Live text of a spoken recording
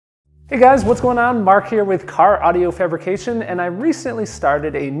Hey guys, what's going on? Mark here with CarAudioFabrication, and I recently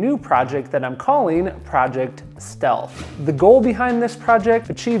started a new project that I'm calling Project Stealth. The goal behind this project: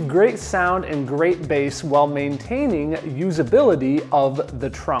 achieve great sound and great bass while maintaining usability of the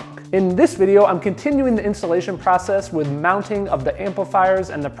trunk. In this video, I'm continuing the installation process with mounting of the amplifiers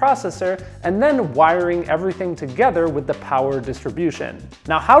and the processor, and then wiring everything together with the power distribution.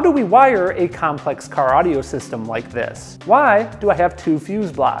 Now, how do we wire a complex car audio system like this? Why do I have two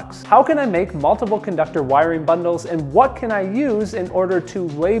fuse blocks? How can I make multiple conductor wiring bundles, and what can I use in order to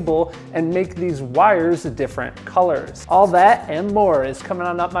label and make these wires different colors? All that and more is coming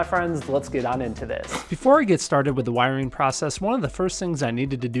on up, my friends. Let's get on into this. Before I get started with the wiring process, one of the first things I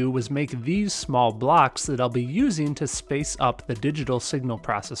needed to do was make these small blocks that I'll be using to space up the digital signal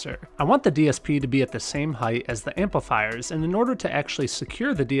processor. I want the DSP to be at the same height as the amplifiers, and in order to actually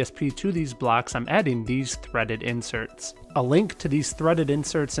secure the DSP to these blocks, I'm adding these threaded inserts. A link to these threaded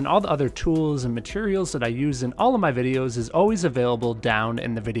inserts and all the other tools and materials that I use in all of my videos is always available down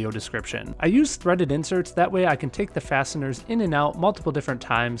in the video description. I use threaded inserts, that way I can take the fasteners in and out multiple different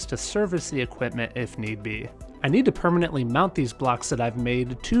times to service the equipment if need be. I need to permanently mount these blocks that I've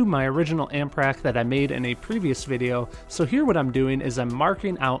made to my original amp rack that I made in a previous video, so here what I'm doing is I'm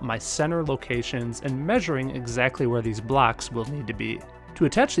marking out my center locations and measuring exactly where these blocks will need to be. To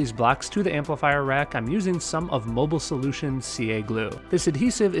attach these blocks to the amplifier rack, I'm using some of Mobile Solutions CA glue. This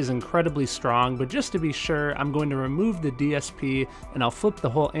adhesive is incredibly strong, but just to be sure, I'm going to remove the DSP and I'll flip the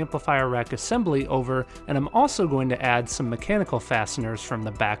whole amplifier rack assembly over, and I'm also going to add some mechanical fasteners from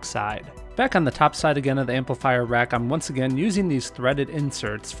the back side. Back on the top side again of the amplifier rack, I'm once again using these threaded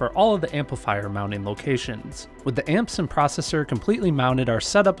inserts for all of the amplifier mounting locations. With the amps and processor completely mounted, our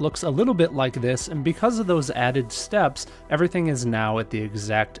setup looks a little bit like this, and because of those added steps, everything is now at the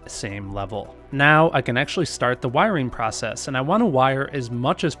exact same level. Now I can actually start the wiring process, and I want to wire as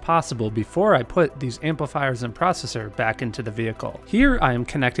much as possible before I put these amplifiers and processor back into the vehicle. Here I am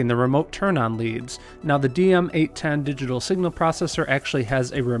connecting the remote turn-on leads. Now the DM810 digital signal processor actually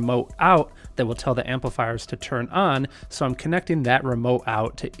has a remote out that will tell the amplifiers to turn on, so I'm connecting that remote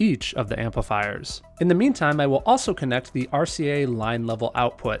out to each of the amplifiers. In the meantime, I will also connect the RCA line level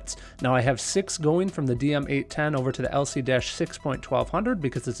outputs. Now I have 6 going from the DM810 over to the LC-6.1200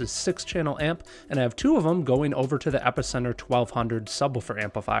 because it's a 6-channel amp, and I have 2 of them going over to the Epicenter 1200 subwoofer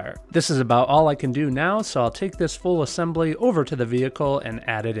amplifier. This is about all I can do now, so I'll take this full assembly over to the vehicle and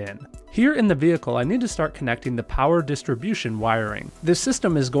add it in. Here in the vehicle, I need to start connecting the power distribution wiring. This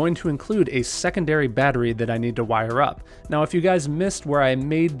system is going to include a secondary battery that I need to wire up. Now, if you guys missed where I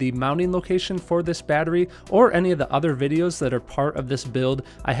made the mounting location for this battery or any of the other videos that are part of this build,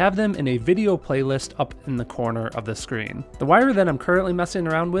 I have them in a video playlist up in the corner of the screen. The wire that I'm currently messing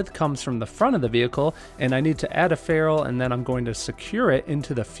around with comes from the front of the vehicle, and I need to add a ferrule, and then I'm going to secure it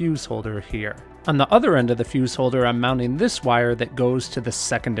into the fuse holder here. On the other end of the fuse holder, I'm mounting this wire that goes to the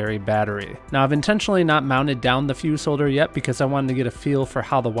secondary battery. Now, I've intentionally not mounted down the fuse holder yet because I wanted to get a feel for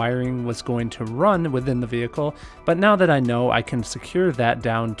how the wiring was going to run within the vehicle, but now that I know, I can secure that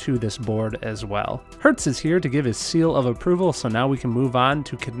down to this board as well. Hertz is here to give his seal of approval, so now we can move on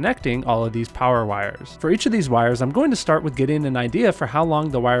to connecting all of these power wires. For each of these wires, I'm going to start with getting an idea for how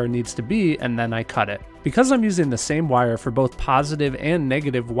long the wire needs to be, and then I cut it. Because I'm using the same wire for both positive and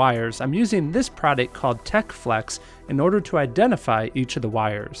negative wires, I'm using this product called TechFlex in order to identify each of the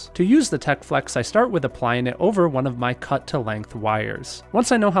wires. To use the TechFlex, I start with applying it over one of my cut to length wires.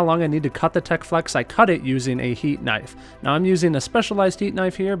 Once I know how long I need to cut the TechFlex, I cut it using a heat knife. Now I'm using a specialized heat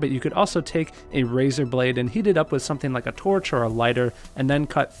knife here, but you could also take a razor blade and heat it up with something like a torch or a lighter and then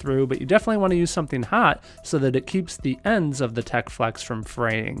cut through, but you definitely want to use something hot so that it keeps the ends of the TechFlex from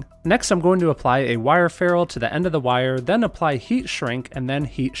fraying. Next, I'm going to apply a wire ferrule to the end of the wire, then apply heat shrink, and then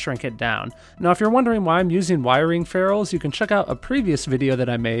heat shrink it down. Now, if you're wondering why I'm using wiring ferrules, you can check out a previous video that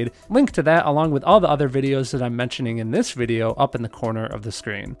I made. Link to that along with all the other videos that I'm mentioning in this video up in the corner of the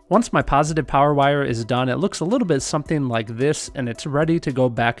screen. Once my positive power wire is done, it looks a little bit something like this, and it's ready to go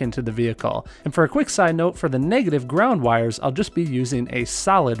back into the vehicle. And for a quick side note, for the negative ground wires, I'll just be using a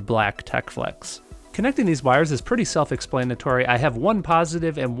solid black TechFlex. Connecting these wires is pretty self-explanatory. I have one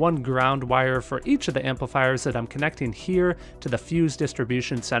positive and one ground wire for each of the amplifiers that I'm connecting here to the fuse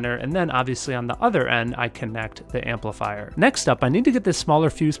distribution center, and then obviously on the other end I connect the amplifier. Next up, I need to get this smaller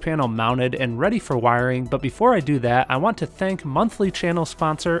fuse panel mounted and ready for wiring, but before I do that, I want to thank monthly channel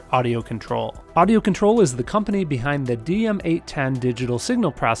sponsor Audio Control. Audio Control is the company behind the DM810 digital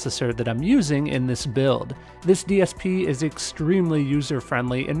signal processor that I'm using in this build. This DSP is extremely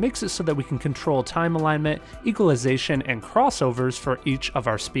user-friendly and makes it so that we can control time time alignment, equalization, and crossovers for each of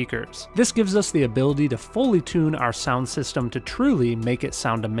our speakers. This gives us the ability to fully tune our sound system to truly make it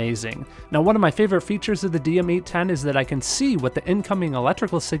sound amazing. Now, one of my favorite features of the DM810 is that I can see what the incoming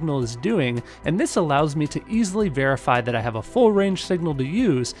electrical signal is doing, and this allows me to easily verify that I have a full range signal to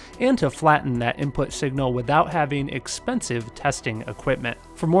use and to flatten that input signal without having expensive testing equipment.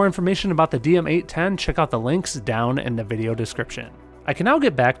 For more information about the DM810, check out the links down in the video description. I can now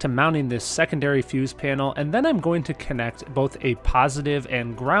get back to mounting this secondary fuse panel, and then I'm going to connect both a positive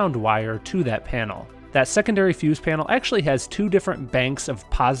and ground wire to that panel. That secondary fuse panel actually has two different banks of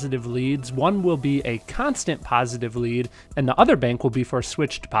positive leads. One will be a constant positive lead, and the other bank will be for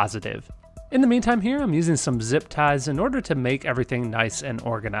switched positive. In the meantime here, I'm using some zip ties in order to make everything nice and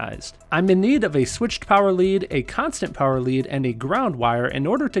organized. I'm in need of a switched power lead, a constant power lead, and a ground wire in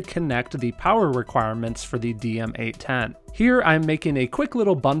order to connect the power requirements for the DM810. Here I'm making a quick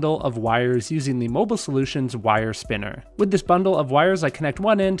little bundle of wires using the Mobile Solutions wire spinner. With this bundle of wires, I connect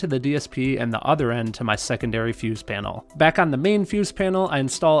one end to the DSP and the other end to my secondary fuse panel. Back on the main fuse panel, I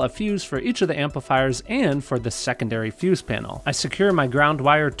install a fuse for each of the amplifiers and for the secondary fuse panel. I secure my ground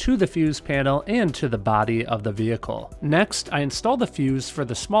wire to the fuse panel and to the body of the vehicle. Next, I install the fuse for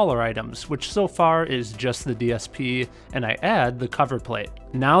the smaller items, which so far is just the DSP, and I add the cover plate.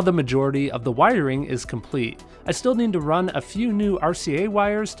 Now the majority of the wiring is complete. I still need to run a few new RCA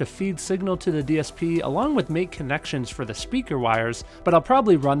wires to feed signal to the DSP, along with make connections for the speaker wires, but I'll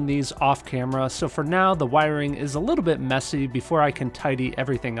probably run these off camera, so for now the wiring is a little bit messy before I can tidy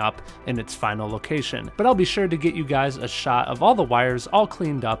everything up in its final location. But I'll be sure to get you guys a shot of all the wires all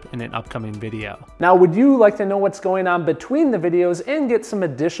cleaned up in an upcoming video. Now, would you like to know what's going on between the videos and get some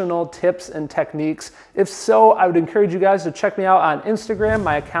additional tips and techniques? If so, I would encourage you guys to check me out on Instagram.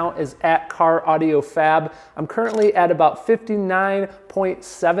 My account is @CarAudioFab. I'm currently at about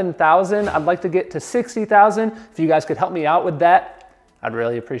 59.7 thousand. I'd like to get to 60,000. If you guys could help me out with that, I'd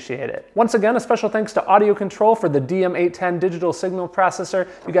really appreciate it. Once again, a special thanks to Audio Control for the DM810 digital signal processor.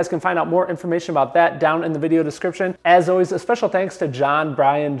 You guys can find out more information about that down in the video description. As always, a special thanks to John,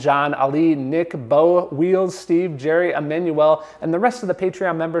 Brian, John, Ali, Nick, Bo, Wheels, Steve, Jerry, Emmanuel, and the rest of the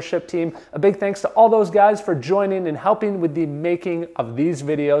Patreon membership team. A big thanks to all those guys for joining and helping with the making of these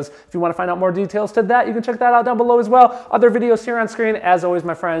videos. If you want to find out more details to that, you can check that out down below as well. Other videos here on screen. As always,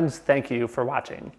 my friends, thank you for watching.